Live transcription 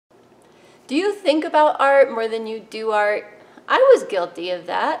Do you think about art more than you do art? I was guilty of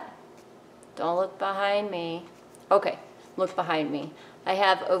that. Don't look behind me. Okay, look behind me. I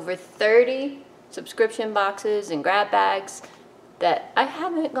have over 30 subscription boxes and grab bags that I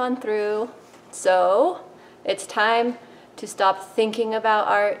haven't gone through. So it's time to stop thinking about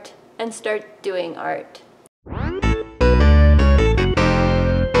art and start doing art.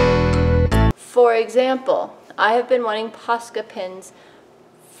 For example, I have been wanting Posca pins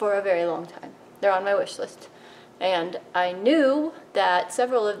for a very long time. They're on my wish list. And I knew that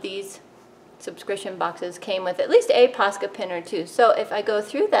several of these subscription boxes came with at least a Posca pin or two. So if I go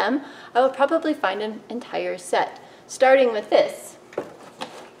through them, I will probably find an entire set, starting with this.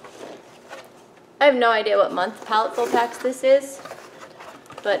 I have no idea what month Palettefull Packs this is,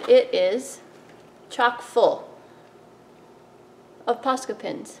 but it is chock full of Posca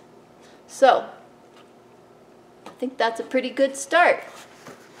pins. So I think that's a pretty good start.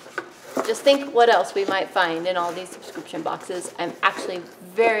 Just think what else we might find in all these subscription boxes. I'm actually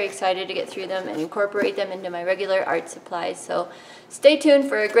very excited to get through them and incorporate them into my regular art supplies. So stay tuned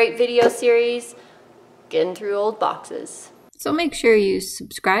for a great video series, getting through old boxes. So make sure you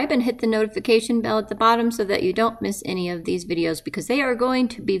subscribe and hit the notification bell at the bottom so that you don't miss any of these videos, because they are going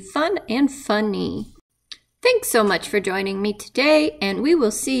to be fun and funny. Thanks so much for joining me today, and we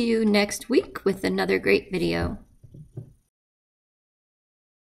will see you next week with another great video.